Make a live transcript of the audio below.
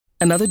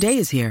Another day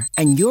is here,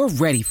 and you're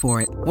ready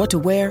for it. What to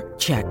wear?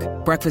 Check.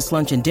 Breakfast,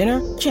 lunch, and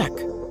dinner? Check.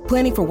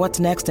 Planning for what's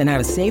next and how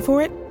to save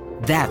for it?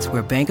 That's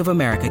where Bank of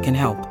America can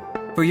help.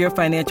 For your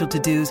financial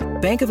to-dos,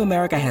 Bank of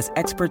America has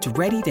experts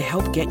ready to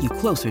help get you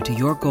closer to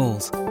your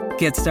goals.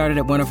 Get started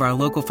at one of our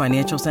local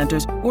financial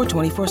centers or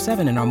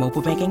 24/7 in our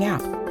mobile banking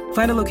app.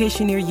 Find a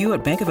location near you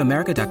at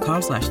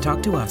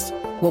bankofamerica.com/talktous.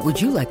 What would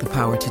you like the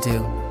power to do?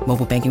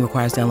 Mobile banking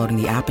requires downloading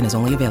the app and is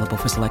only available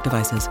for select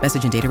devices.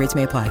 Message and data rates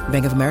may apply.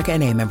 Bank of America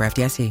N.A., member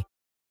FDIC.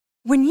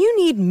 When you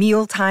need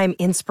mealtime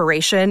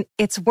inspiration,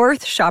 it's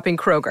worth shopping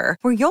Kroger,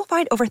 where you'll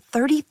find over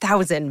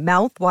 30,000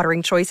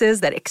 mouth-watering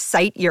choices that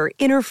excite your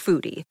inner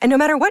foodie. And no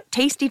matter what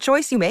tasty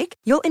choice you make,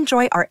 you'll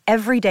enjoy our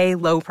everyday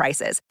low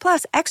prices,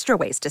 plus extra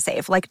ways to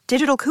save, like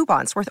digital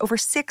coupons worth over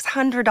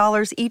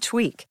 $600 each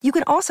week. You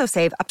can also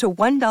save up to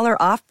 $1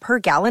 off per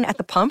gallon at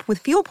the pump with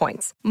fuel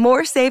points.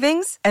 More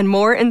savings and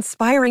more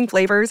inspiring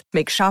flavors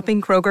make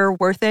shopping Kroger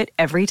worth it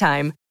every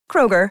time.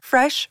 Kroger,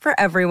 fresh for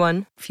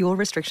everyone. Fuel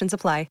restrictions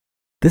apply.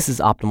 This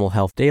is Optimal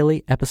Health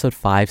Daily, episode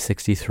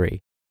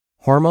 563,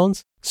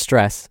 Hormones,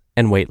 Stress,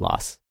 and Weight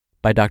Loss,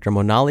 by Dr.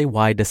 Monali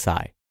Y.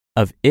 Desai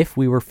of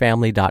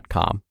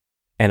IfWeWereFamily.com.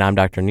 And I'm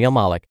Dr. Neil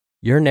Malik,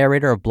 your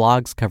narrator of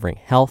blogs covering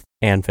health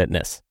and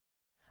fitness.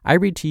 I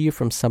read to you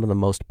from some of the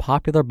most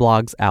popular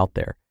blogs out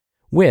there,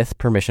 with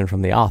permission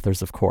from the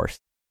authors, of course.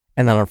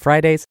 And then on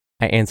Fridays,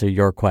 I answer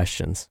your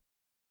questions.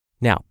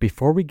 Now,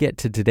 before we get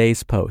to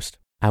today's post,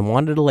 I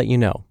wanted to let you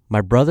know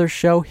my brother's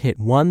show hit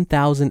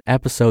 1,000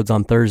 episodes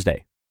on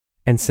Thursday.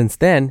 And since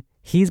then,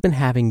 he's been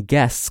having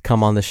guests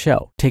come on the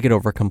show, take it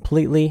over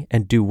completely,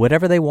 and do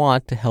whatever they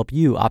want to help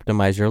you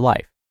optimize your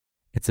life.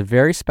 It's a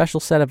very special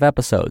set of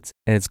episodes,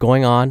 and it's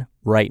going on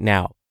right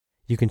now.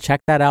 You can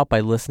check that out by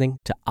listening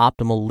to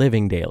Optimal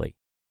Living Daily.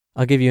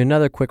 I'll give you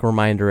another quick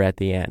reminder at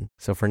the end.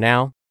 So for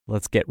now,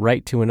 let's get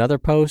right to another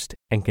post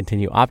and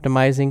continue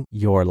optimizing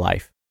your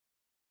life.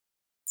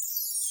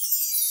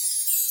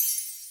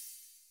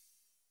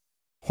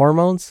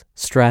 Hormones,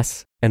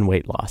 Stress, and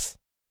Weight Loss,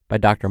 by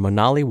Dr.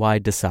 Monali Y.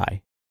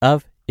 Desai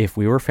of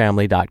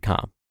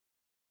IfWeWereFamily.com.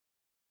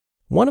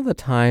 One of the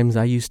times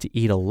I used to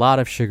eat a lot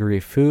of sugary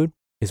food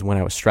is when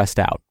I was stressed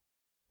out.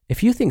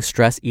 If you think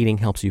stress eating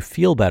helps you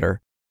feel better,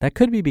 that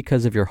could be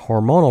because of your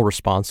hormonal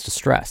response to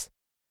stress.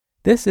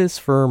 This is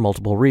for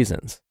multiple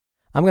reasons.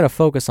 I'm going to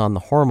focus on the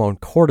hormone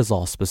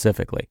cortisol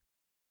specifically.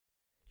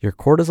 Your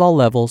cortisol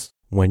levels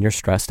when you're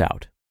stressed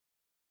out.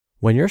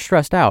 When you're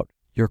stressed out,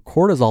 your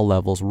cortisol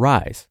levels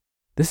rise.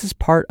 This is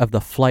part of the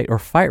flight or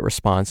fight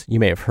response you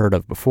may have heard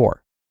of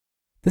before.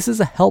 This is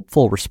a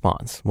helpful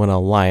response when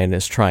a lion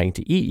is trying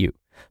to eat you,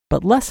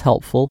 but less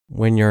helpful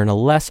when you're in a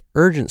less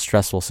urgent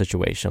stressful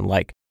situation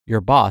like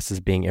your boss is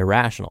being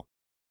irrational.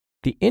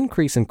 The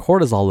increase in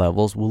cortisol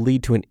levels will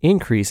lead to an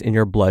increase in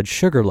your blood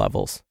sugar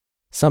levels.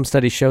 Some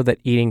studies show that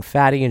eating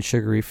fatty and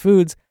sugary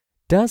foods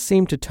does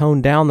seem to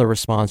tone down the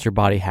response your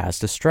body has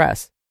to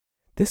stress.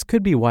 This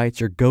could be why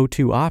it's your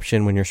go-to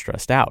option when you're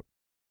stressed out.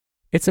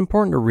 It's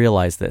important to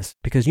realize this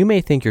because you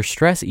may think your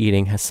stress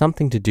eating has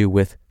something to do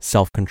with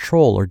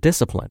self-control or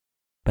discipline,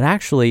 but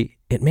actually,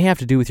 it may have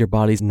to do with your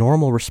body's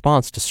normal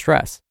response to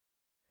stress.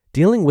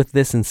 Dealing with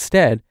this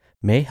instead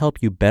may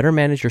help you better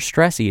manage your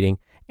stress eating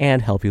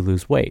and help you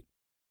lose weight.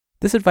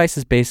 This advice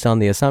is based on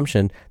the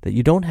assumption that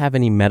you don't have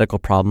any medical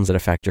problems that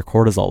affect your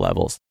cortisol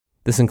levels.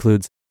 This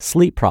includes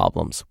sleep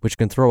problems, which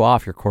can throw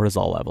off your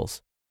cortisol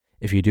levels.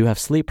 If you do have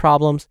sleep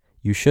problems,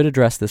 you should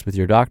address this with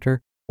your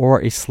doctor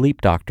or a sleep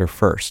doctor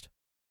first.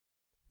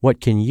 What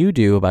can you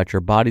do about your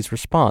body's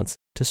response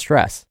to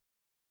stress?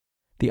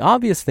 The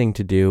obvious thing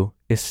to do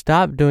is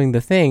stop doing the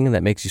thing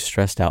that makes you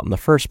stressed out in the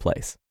first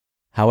place.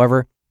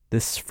 However,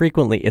 this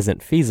frequently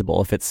isn't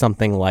feasible if it's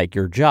something like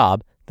your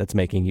job that's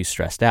making you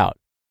stressed out.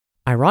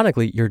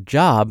 Ironically, your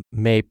job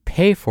may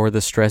pay for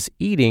the stress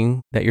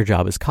eating that your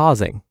job is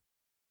causing.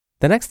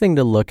 The next thing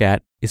to look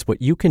at is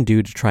what you can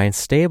do to try and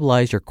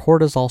stabilize your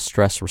cortisol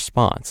stress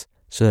response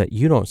so that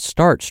you don't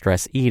start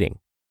stress eating.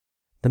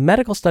 The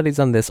medical studies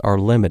on this are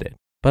limited,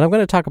 but I'm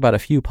going to talk about a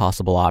few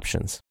possible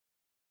options.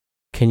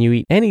 Can you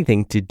eat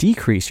anything to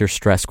decrease your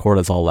stress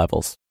cortisol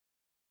levels?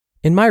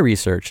 In my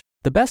research,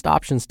 the best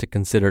options to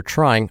consider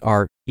trying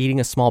are eating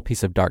a small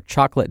piece of dark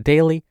chocolate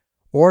daily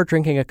or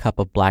drinking a cup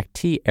of black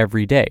tea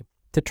every day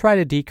to try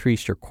to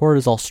decrease your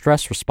cortisol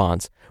stress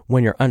response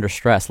when you're under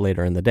stress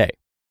later in the day.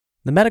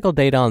 The medical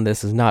data on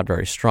this is not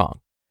very strong.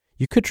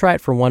 You could try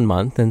it for 1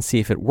 month and see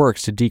if it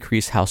works to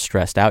decrease how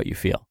stressed out you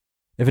feel.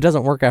 If it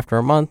doesn't work after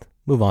a month,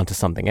 move on to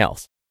something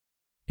else.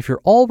 If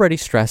you're already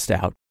stressed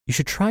out, you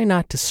should try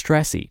not to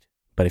stress eat.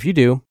 But if you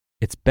do,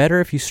 it's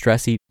better if you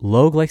stress eat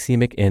low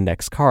glycemic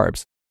index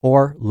carbs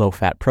or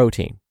low-fat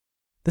protein.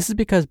 This is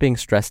because being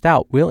stressed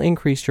out will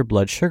increase your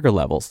blood sugar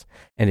levels,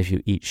 and if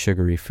you eat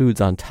sugary foods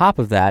on top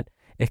of that,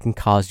 it can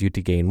cause you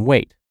to gain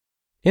weight.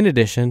 In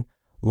addition,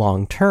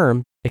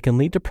 long-term, it can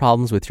lead to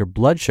problems with your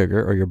blood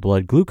sugar or your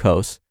blood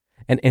glucose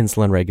and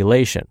insulin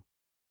regulation.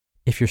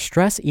 If you're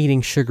stress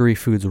eating sugary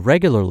foods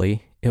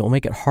regularly, it will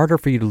make it harder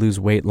for you to lose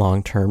weight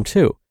long-term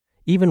too,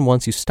 even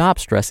once you stop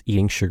stress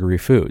eating sugary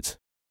foods.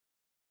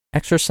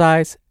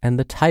 exercise, and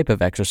the type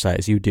of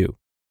exercise you do.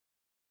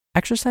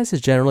 Exercise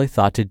is generally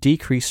thought to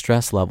decrease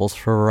stress levels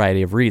for a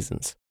variety of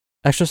reasons.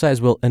 Exercise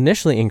will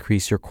initially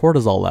increase your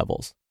cortisol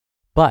levels,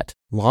 but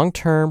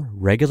long-term,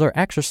 regular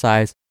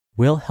exercise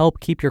will help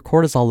keep your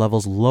cortisol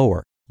levels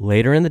lower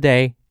later in the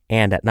day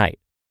and at night.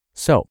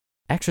 So,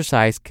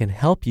 exercise can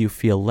help you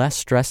feel less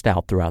stressed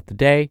out throughout the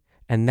day,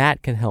 and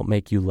that can help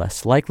make you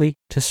less likely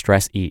to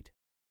stress eat.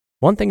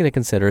 One thing to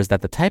consider is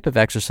that the type of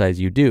exercise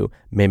you do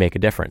may make a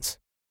difference.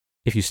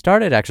 If you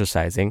started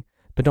exercising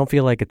but don't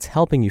feel like it's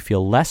helping you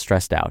feel less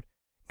stressed out,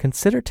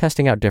 consider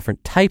testing out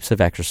different types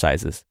of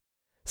exercises.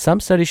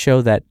 Some studies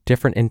show that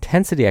different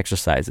intensity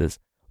exercises,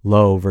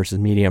 low versus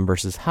medium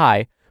versus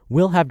high,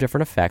 will have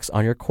different effects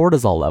on your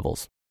cortisol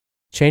levels.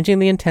 Changing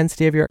the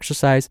intensity of your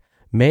exercise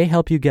may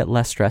help you get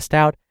less stressed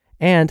out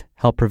and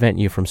help prevent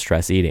you from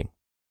stress eating.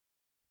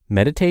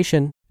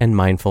 Meditation and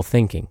mindful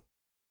thinking.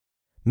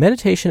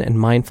 Meditation and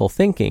mindful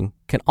thinking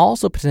can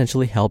also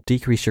potentially help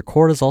decrease your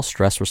cortisol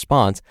stress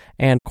response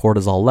and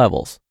cortisol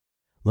levels.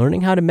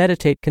 Learning how to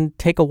meditate can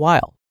take a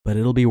while, but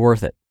it'll be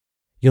worth it.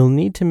 You'll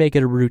need to make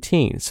it a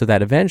routine so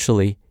that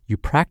eventually you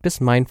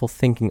practice mindful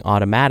thinking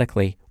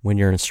automatically when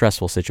you're in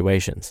stressful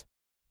situations.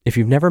 If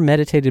you've never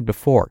meditated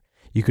before,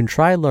 you can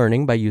try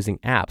learning by using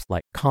apps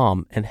like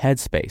Calm and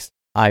Headspace.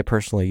 I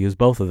personally use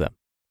both of them.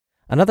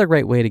 Another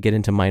great way to get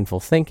into mindful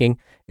thinking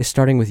is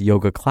starting with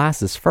yoga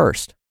classes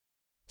first.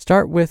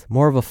 Start with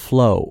more of a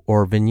flow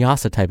or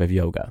vinyasa type of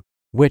yoga,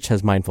 which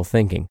has mindful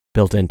thinking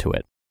built into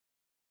it.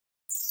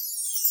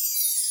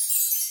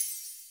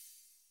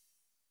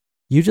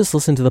 You just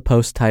listened to the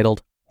post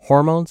titled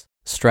Hormones,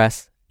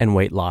 Stress, and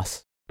Weight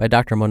Loss by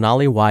Dr.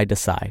 Monali Y.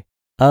 Desai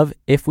of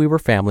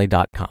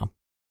ifwewerefamily.com.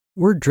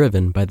 We're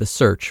driven by the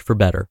search for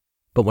better,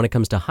 but when it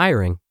comes to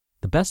hiring,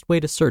 the best way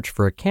to search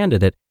for a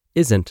candidate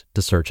isn't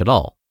to search at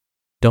all.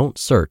 Don't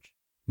search,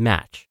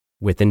 match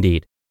with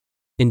Indeed.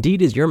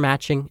 Indeed is your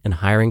matching and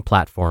hiring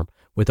platform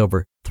with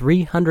over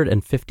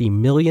 350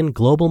 million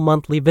global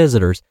monthly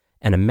visitors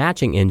and a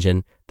matching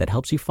engine that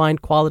helps you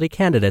find quality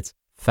candidates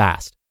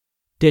fast.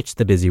 Ditch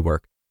the busy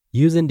work.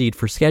 Use Indeed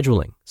for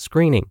scheduling,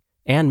 screening,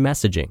 and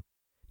messaging.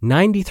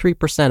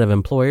 93% of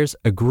employers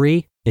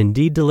agree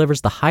Indeed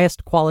delivers the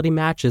highest quality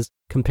matches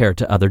compared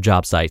to other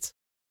job sites.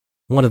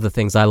 One of the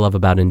things I love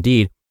about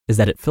Indeed is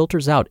that it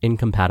filters out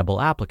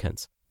incompatible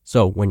applicants.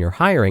 So when you're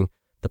hiring,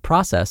 the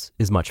process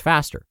is much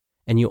faster,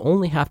 and you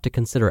only have to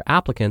consider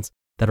applicants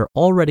that are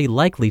already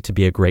likely to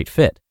be a great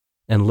fit.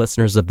 And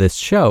listeners of this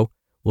show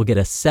will get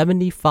a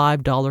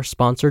 $75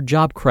 sponsored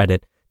job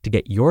credit to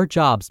get your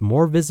jobs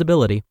more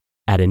visibility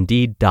at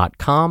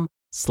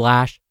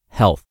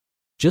Indeed.com/health.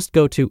 Just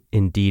go to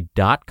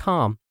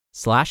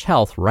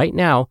Indeed.com/health right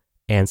now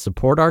and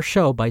support our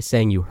show by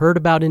saying you heard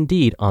about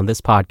Indeed on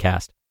this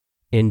podcast.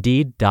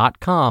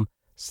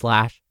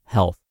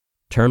 Indeed.com/health.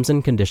 Terms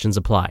and conditions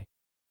apply.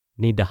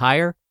 Need to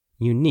hire?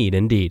 You need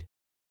Indeed.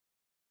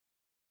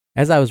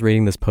 As I was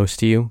reading this post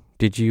to you,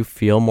 did you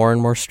feel more and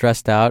more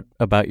stressed out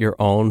about your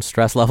own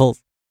stress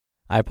levels?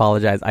 I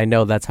apologize. I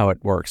know that's how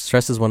it works.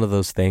 Stress is one of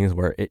those things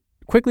where it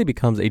quickly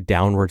becomes a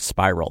downward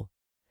spiral.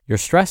 You're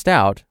stressed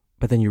out,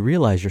 but then you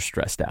realize you're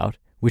stressed out,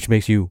 which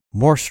makes you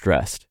more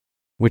stressed,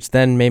 which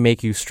then may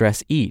make you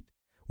stress eat,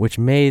 which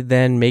may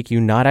then make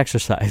you not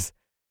exercise.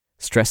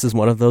 Stress is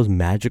one of those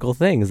magical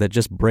things that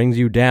just brings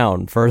you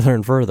down further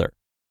and further.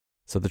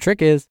 So the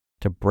trick is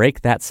to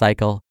break that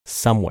cycle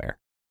somewhere.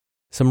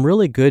 Some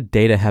really good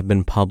data have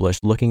been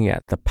published looking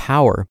at the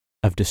power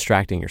of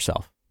distracting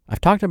yourself. I've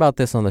talked about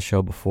this on the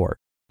show before,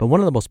 but one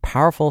of the most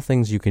powerful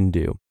things you can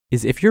do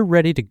is if you're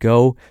ready to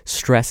go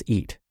stress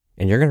eat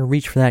and you're going to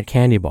reach for that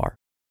candy bar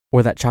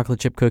or that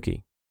chocolate chip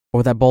cookie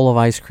or that bowl of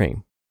ice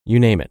cream, you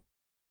name it.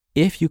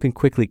 If you can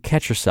quickly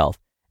catch yourself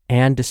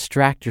and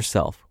distract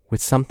yourself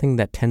with something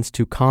that tends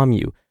to calm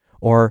you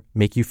or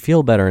make you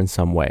feel better in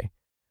some way,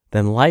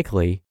 then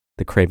likely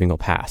the craving will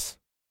pass.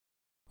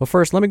 Well,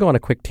 first, let me go on a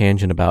quick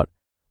tangent about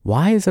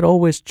why is it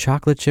always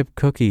chocolate chip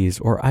cookies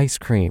or ice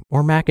cream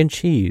or mac and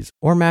cheese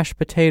or mashed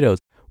potatoes?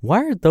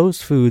 Why are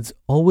those foods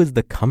always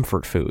the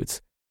comfort foods?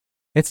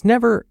 It's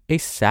never a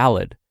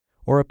salad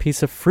or a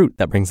piece of fruit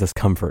that brings us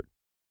comfort.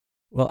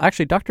 Well,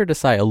 actually, Dr.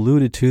 Desai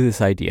alluded to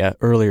this idea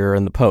earlier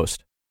in the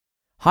post.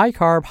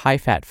 High-carb,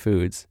 high-fat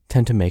foods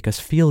tend to make us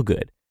feel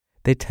good.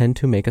 They tend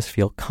to make us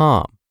feel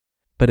calm.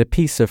 But a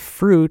piece of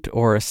fruit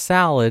or a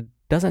salad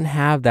doesn't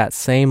have that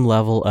same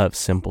level of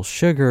simple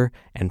sugar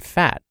and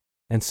fat.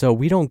 And so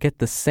we don't get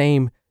the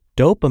same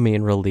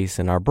dopamine release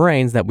in our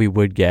brains that we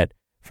would get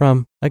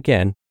from,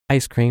 again,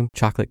 ice cream,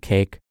 chocolate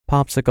cake,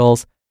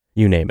 popsicles,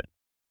 you name it.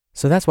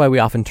 So that's why we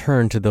often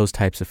turn to those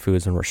types of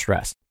foods when we're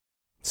stressed.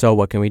 So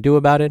what can we do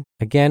about it?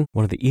 Again,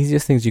 one of the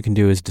easiest things you can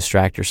do is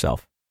distract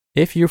yourself.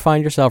 If you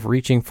find yourself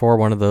reaching for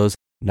one of those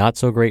not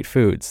so great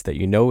foods that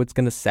you know it's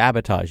going to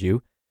sabotage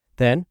you,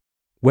 then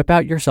whip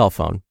out your cell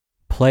phone,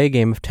 play a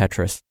game of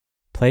Tetris,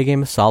 play a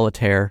game of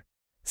solitaire,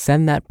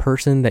 send that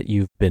person that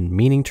you've been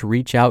meaning to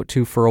reach out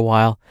to for a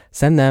while,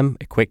 send them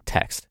a quick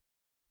text.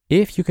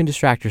 If you can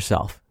distract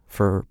yourself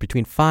for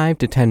between 5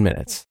 to 10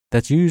 minutes,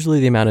 that's usually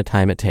the amount of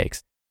time it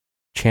takes.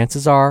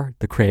 chances are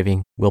the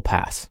craving will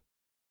pass.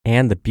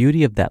 And the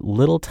beauty of that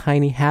little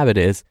tiny habit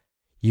is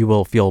you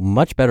will feel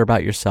much better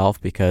about yourself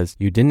because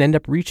you didn't end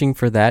up reaching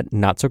for that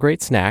not so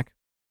great snack,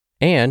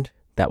 and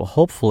that will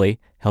hopefully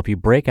help you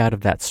break out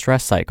of that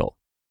stress cycle.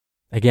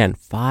 Again,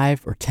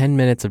 5 or 10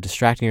 minutes of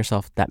distracting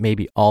yourself, that may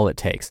be all it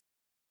takes.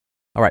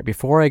 All right,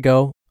 before I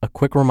go, a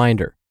quick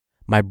reminder.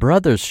 My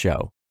brother's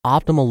show,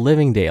 Optimal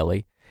Living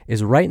Daily,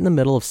 is right in the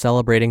middle of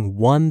celebrating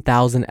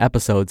 1,000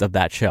 episodes of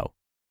that show.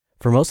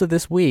 For most of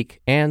this week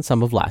and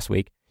some of last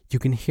week, you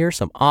can hear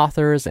some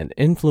authors and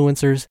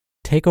influencers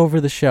take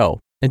over the show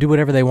and do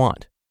whatever they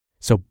want.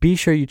 So be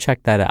sure you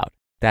check that out.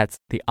 That's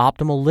the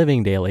Optimal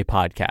Living Daily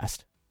podcast.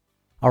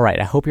 All right,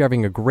 I hope you're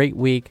having a great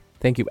week.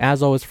 Thank you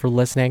as always for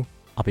listening.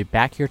 I'll be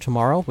back here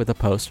tomorrow with a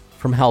post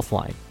from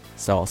Healthline.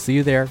 So I'll see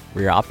you there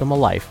where your optimal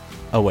life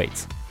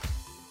awaits.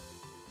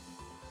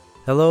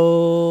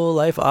 Hello,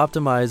 Life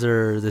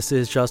Optimizer. This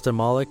is Justin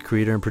Malik,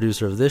 creator and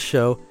producer of this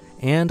show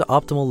and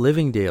Optimal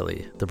Living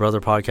Daily, the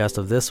brother podcast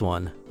of this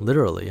one.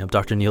 Literally, I'm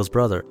Dr. Neil's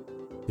brother.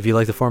 If you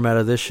like the format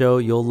of this show,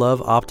 you'll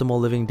love Optimal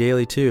Living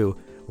Daily too,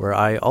 where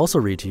I also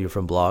read to you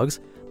from blogs,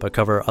 but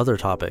cover other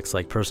topics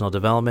like personal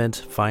development,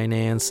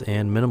 finance,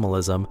 and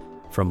minimalism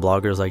from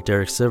bloggers like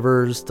Derek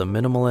Sivers, The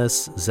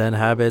Minimalists, Zen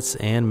Habits,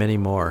 and many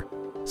more.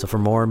 So for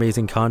more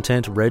amazing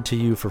content read to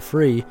you for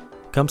free,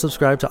 come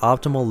subscribe to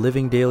Optimal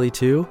Living Daily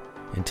too,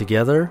 and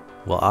together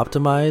we'll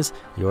optimize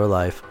your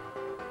life.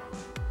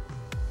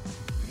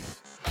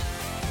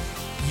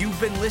 You've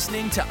been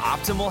listening to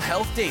Optimal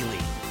Health Daily.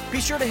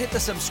 Be sure to hit the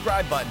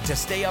subscribe button to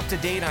stay up to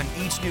date on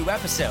each new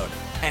episode,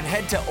 and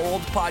head to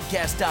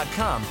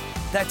oldpodcast.com.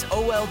 That's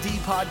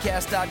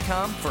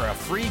oldpodcast.com for a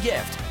free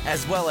gift,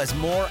 as well as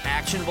more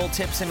actionable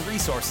tips and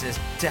resources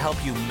to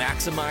help you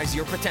maximize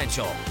your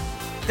potential.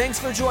 Thanks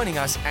for joining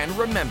us, and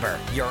remember,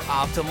 your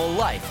optimal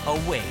life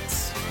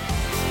awaits.